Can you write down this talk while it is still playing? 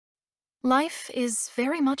Life is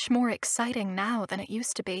very much more exciting now than it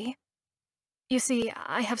used to be. You see,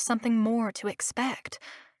 I have something more to expect,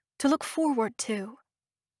 to look forward to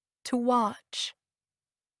watch.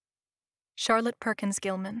 Charlotte Perkins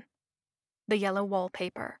Gilman, The Yellow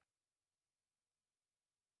Wallpaper.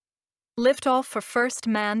 Liftoff for first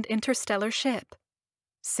manned interstellar ship,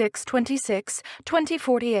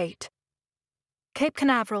 6/26/2048. Cape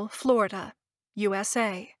Canaveral, Florida,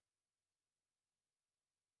 USA.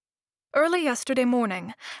 Early yesterday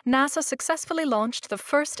morning, NASA successfully launched the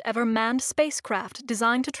first ever manned spacecraft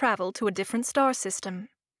designed to travel to a different star system.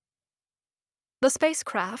 The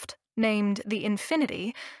spacecraft, named the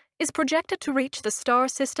Infinity, is projected to reach the star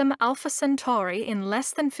system Alpha Centauri in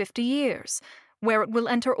less than 50 years, where it will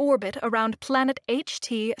enter orbit around planet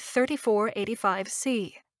HT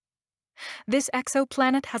 3485c. This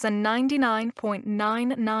exoplanet has a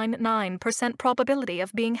 99.999% probability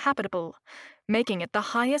of being habitable, making it the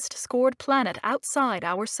highest scored planet outside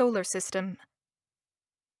our solar system.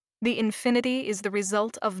 The Infinity is the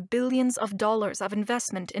result of billions of dollars of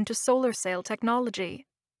investment into solar sail technology.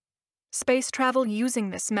 Space travel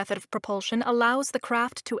using this method of propulsion allows the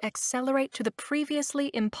craft to accelerate to the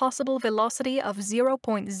previously impossible velocity of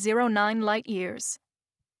 0.09 light-years.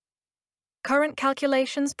 Current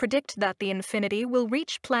calculations predict that the Infinity will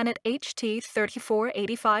reach planet HT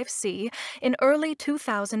 3485c in early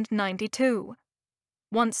 2092.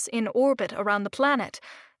 Once in orbit around the planet,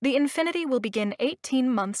 the Infinity will begin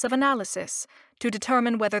 18 months of analysis to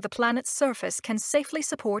determine whether the planet's surface can safely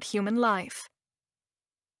support human life.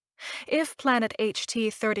 If planet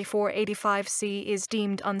HT 3485c is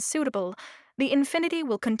deemed unsuitable, the Infinity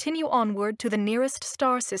will continue onward to the nearest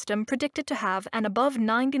star system predicted to have an above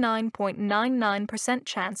 99.99%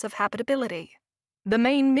 chance of habitability. The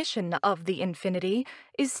main mission of the Infinity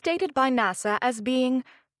is stated by NASA as being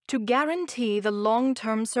to guarantee the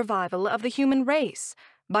long-term survival of the human race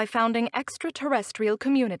by founding extraterrestrial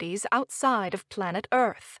communities outside of planet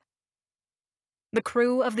Earth. The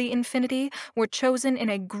crew of the Infinity were chosen in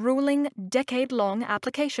a grueling, decade-long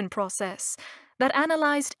application process that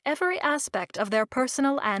analyzed every aspect of their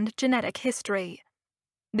personal and genetic history.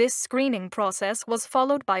 This screening process was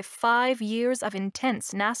followed by 5 years of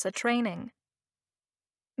intense NASA training.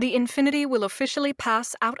 The Infinity will officially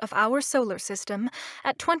pass out of our solar system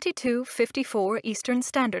at 22:54 Eastern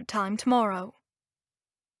Standard Time tomorrow.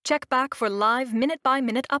 Check back for live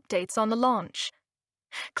minute-by-minute updates on the launch.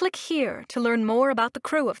 Click here to learn more about the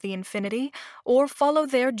crew of the Infinity, or follow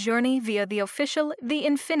their journey via the official The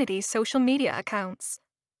Infinity social media accounts.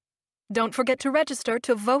 Don't forget to register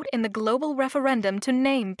to vote in the global referendum to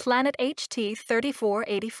name planet HT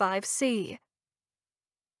 3485c.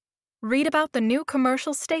 Read about the new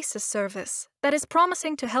commercial stasis service that is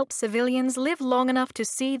promising to help civilians live long enough to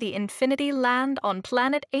see the Infinity land on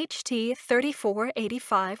planet HT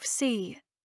 3485c.